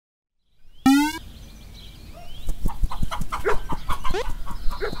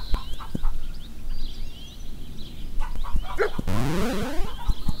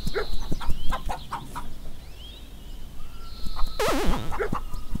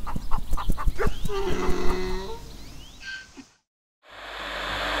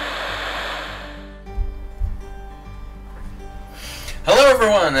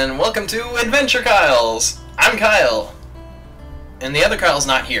and welcome to AdventureKyles! I'm Kyle, and the other Kyle's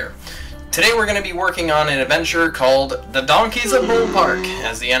not here. Today we're going to be working on an adventure called The Donkeys of Bull Park,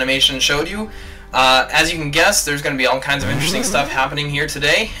 as the animation showed you. As you can guess, there's going to be all kinds of interesting stuff happening here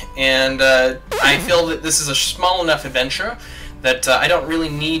today, and I feel that this is a small enough adventure that I don't really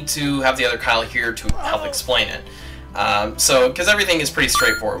need to have the other Kyle here to help explain it. Because everything is pretty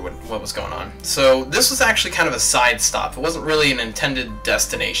straightforward with what was going on. So this was actually kind of a side stop. It wasn't really an intended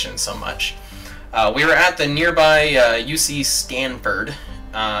destination so much. We were at the nearby UC Stanford,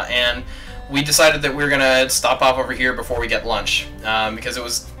 and we decided that we were going to stop off over here before we get lunch, because it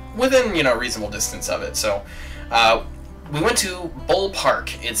was within, a reasonable distance of it. So we went to Bull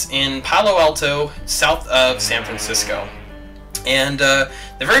Park. It's in Palo Alto, south of San Francisco. And the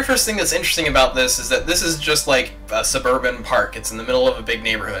very first thing that's interesting about this is that this is just like a suburban park. It's in the middle of a big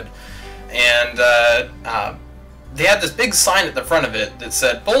neighborhood. And they had this big sign at the front of it that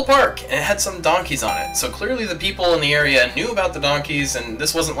said Bull Park, and it had some donkeys on it. So clearly the people in the area knew about the donkeys, and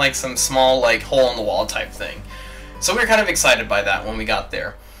this wasn't like some small like hole-in-the-wall type thing. So we were kind of excited by that when we got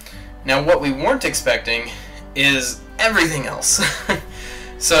there. Now what we weren't expecting is everything else.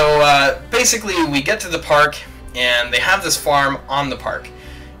 So basically we get to the park, and they have this farm on the park,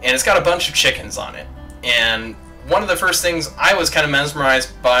 and it's got a bunch of chickens on it. And one of the first things I was kind of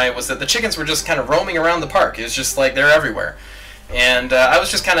mesmerized by was that the chickens were just kind of roaming around the park. It was just like they're everywhere. And I was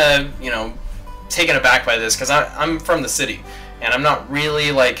just kind of, taken aback by this, because I'm from the city, and I'm not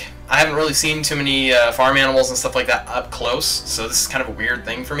really, I haven't really seen too many farm animals and stuff like that up close, so this is kind of a weird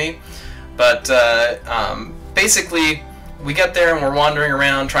thing for me. But basically, we get there and we're wandering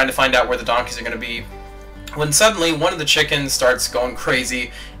around trying to find out where the donkeys are going to be, when suddenly one of the chickens starts going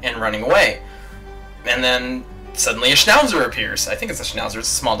crazy and running away. And then suddenly a schnauzer appears. I think it's a schnauzer,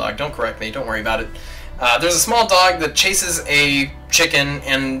 it's a small dog, don't correct me, don't worry about it. There's a small dog that chases a chicken,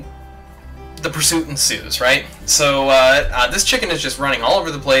 and the pursuit ensues, right? So this chicken is just running all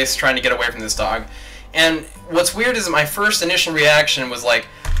over the place trying to get away from this dog. And what's weird is my first initial reaction was like,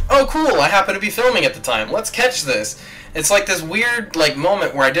 oh cool, I happen to be filming at the time, let's catch this. It's like this weird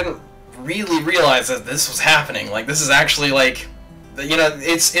moment where I didn't really realize that this was happening. Like, this is actually like,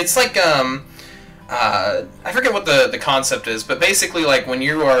 it's like I forget what the concept is, but basically like when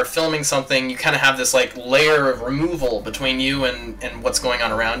you are filming something, you kind of have this like layer of removal between you and what's going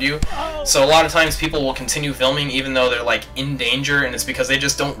on around you. So a lot of times people will continue filming even though they're like in danger, and it's because they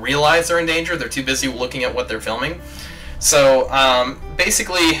just don't realize they're in danger. They're too busy looking at what they're filming. So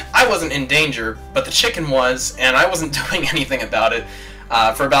basically I wasn't in danger, but the chicken was, and I wasn't doing anything about it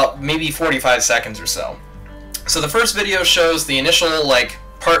for about maybe 45 seconds or so. So the first video shows the initial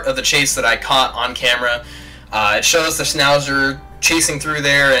part of the chase that I caught on camera. It shows the schnauzer chasing through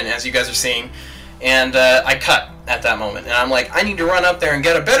there, and as you guys are seeing, and I cut at that moment, and I'm like, I need to run up there and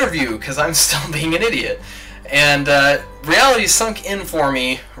get a better view because I'm still being an idiot. And reality sunk in for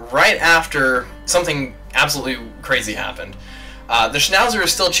me right after something absolutely crazy happened. The schnauzer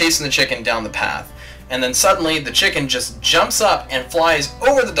is still chasing the chicken down the path, and then suddenly the chicken just jumps up and flies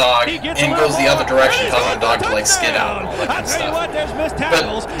over the dog and goes the other direction, causing the dog to skid out and all that kind of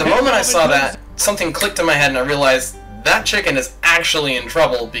stuff. But the moment I saw that, something clicked in my head and I realized that chicken is actually in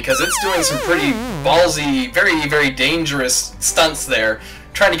trouble, because it's doing some pretty ballsy, very, very dangerous stunts there,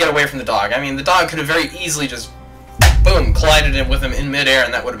 trying to get away from the dog. I mean, the dog could have very easily just, boom, collided with him in midair,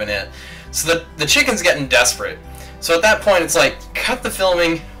 and that would have been it. So the chicken's getting desperate. So at that point, it's like, cut the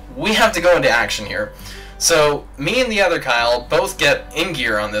filming, we have to go into action here. So me and the other Kyle both get in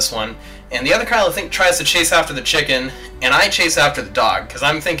gear on this one, and the other Kyle, I think, tries to chase after the chicken, and I chase after the dog, because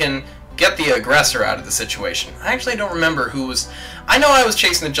I'm thinking, get the aggressor out of the situation. I actually don't remember who was... I know I was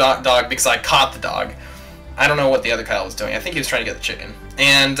chasing the dog because I caught the dog. I don't know what the other Kyle was doing. I think he was trying to get the chicken.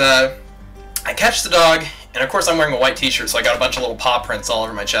 And I catch the dog, and of course I'm wearing a white t-shirt, so I got a bunch of little paw prints all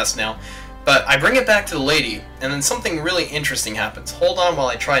over my chest now. But I bring it back to the lady, and then something really interesting happens. Hold on while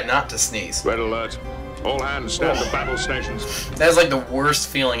I try not to sneeze. Red alert. All hands stand at battle stations. That is like the worst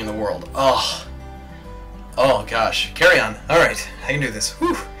feeling in the world. Oh. Oh gosh. Carry on. Alright, I can do this.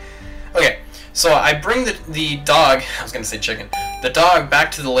 Whew. Okay, so I bring the dog, I was going to say chicken, the dog back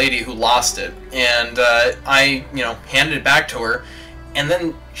to the lady who lost it, and I, handed it back to her, and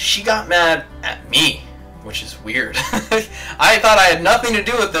then she got mad at me, which is weird. I thought I had nothing to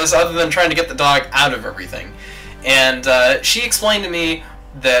do with this other than trying to get the dog out of everything. And she explained to me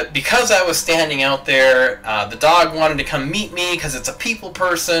that because I was standing out there, the dog wanted to come meet me because it's a people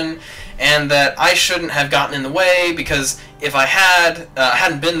person, and that I shouldn't have gotten in the way because if I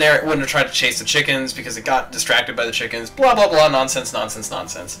hadn't been there, it wouldn't have tried to chase the chickens because it got distracted by the chickens. Blah, blah, blah, nonsense, nonsense,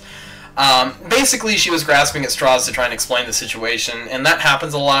 nonsense. Basically, she was grasping at straws to try and explain the situation, and that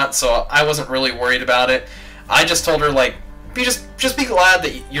happens a lot, so I wasn't really worried about it. I just told her, like, just be glad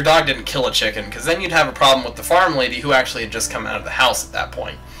that your dog didn't kill a chicken, because then you'd have a problem with the farm lady who actually had just come out of the house at that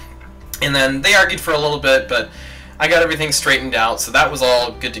point. And then they argued for a little bit, but I got everything straightened out, so that was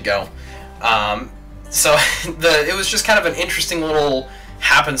all good to go. So it was just kind of an interesting little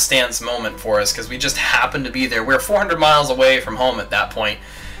happenstance moment for us, because we just happened to be there. We were 400 miles away from home at that point.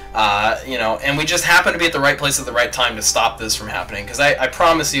 You know, and we just happened to be at the right place at the right time to stop this from happening, because I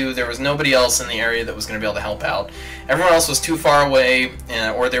promise you there was nobody else in the area that was going to be able to help out. Everyone else was too far away,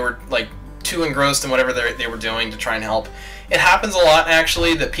 or they were like too engrossed in whatever they were doing to try and help. It happens a lot,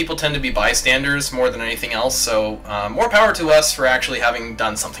 actually, that people tend to be bystanders more than anything else, so more power to us for actually having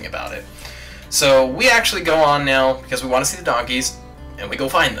done something about it. So we actually go on now, because we want to see the donkeys, and we go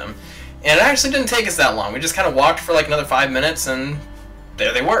find them. And it actually didn't take us that long. We just kind of walked for like another 5 minutes, and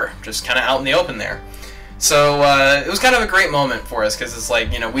there they were, just kind of out in the open there. So it was kind of a great moment for us, because it's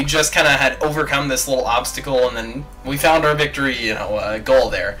like, you know, we just kind of had overcome this little obstacle, and then we found our victory, you know, goal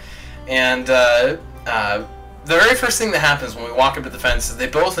there. And the very first thing that happens when we walk up to the fence is they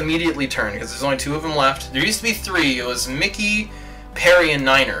both immediately turn, because there's only 2 of them left. There used to be 3. It was Mickey, Perry, and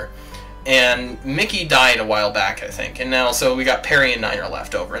Niner. And Mickey died a while back, I think. And now, so we got Perry and Niner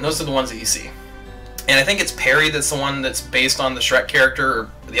left over, and those are the ones that you see. And I think it's Perry that's the one that's based on the Shrek character, or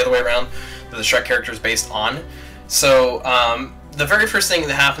the other way around, that the Shrek character is based on. So, the very first thing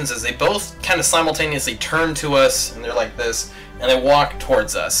that happens is they both kind of simultaneously turn to us, and they're like this, and they walk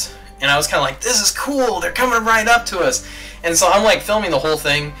towards us. And I was kind of like, this is cool, they're coming right up to us. And so I'm like filming the whole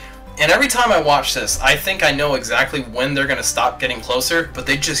thing, and every time I watch this, I think I know exactly when they're going to stop getting closer, but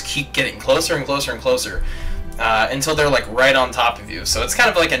they just keep getting closer and closer and closer, until they're like right on top of you. So it's kind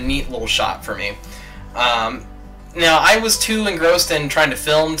of like a neat little shot for me. Now, I was too engrossed in trying to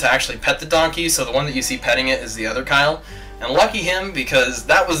film to actually pet the donkey, so the one that you see petting it is the other Kyle. And lucky him, because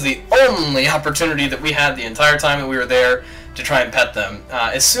that was the only opportunity that we had the entire time that we were there to try and pet them.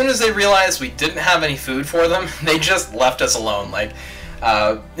 As soon as they realized we didn't have any food for them, they just left us alone. Like,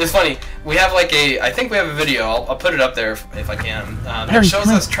 it's funny, we have like I think we have a video, I'll put it up there if I can, that shows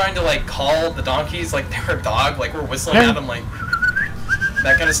us trying to like call the donkeys like they're a dog, like we're whistling at them, like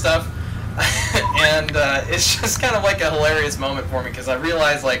that kind of stuff. And it's just kind of like a hilarious moment for me, because I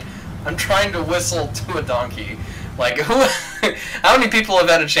realize, like, I'm trying to whistle to a donkey. Like, how many people have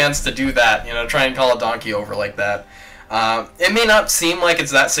had a chance to do that, you know, try and call a donkey over like that? It may not seem like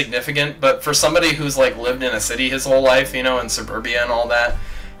it's that significant, but for somebody who's, like, lived in a city his whole life, you know, in suburbia and all that,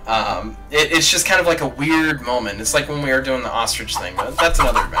 it's just kind of like a weird moment. It's like when we were doing the ostrich thing. That's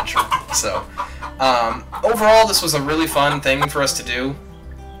another adventure. So, overall, this was a really fun thing for us to do.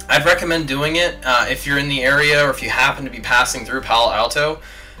 I'd recommend doing it if you're in the area, or if you happen to be passing through Palo Alto,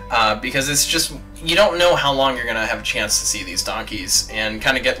 because it's just, you don't know how long you're going to have a chance to see these donkeys and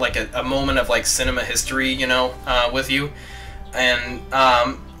kind of get like a moment of like cinema history, you know, with you. And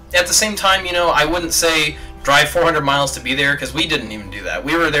at the same time, you know, I wouldn't say drive 400 miles to be there, because we didn't even do that.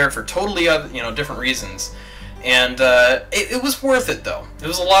 We were there for totally other, you know, different reasons. And it was worth it, though. It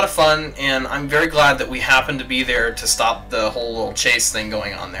was a lot of fun, and I'm very glad that we happened to be there to stop the whole little chase thing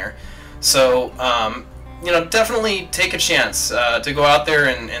going on there. So, you know, definitely take a chance to go out there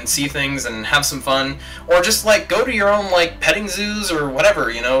and see things and have some fun, or just like go to your own like petting zoos or whatever,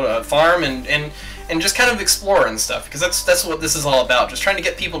 you know, farm and just kind of explore and stuff, because that's what this is all about. Just trying to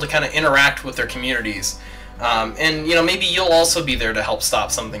get people to kind of interact with their communities, and you know, maybe you'll also be there to help stop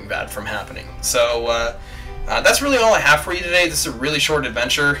something bad from happening. So. That's really all I have for you today. This is a really short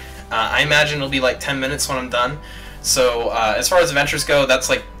adventure. I imagine it'll be like 10 minutes when I'm done. So as far as adventures go, that's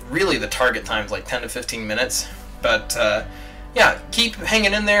like really the target time is like 10 to 15 minutes. But yeah, keep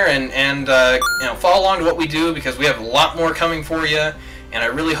hanging in there and you know, follow along to what we do, because we have a lot more coming for you. And I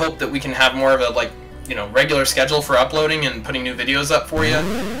really hope that we can have more of a like, you know, regular schedule for uploading and putting new videos up for you.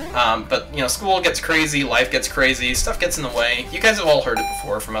 But you know, school gets crazy, life gets crazy, stuff gets in the way. You guys have all heard it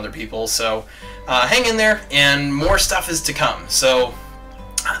before from other people, so hang in there, and more stuff is to come. So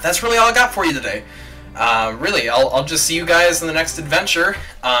that's really all I got for you today. Really, I'll just see you guys in the next adventure.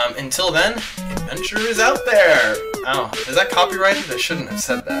 Until then, adventure is out there. Oh, is that copyrighted? I shouldn't have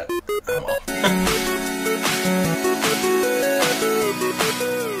said that. Oh well.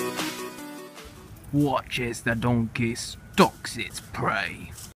 Watch as the donkey stalks its prey.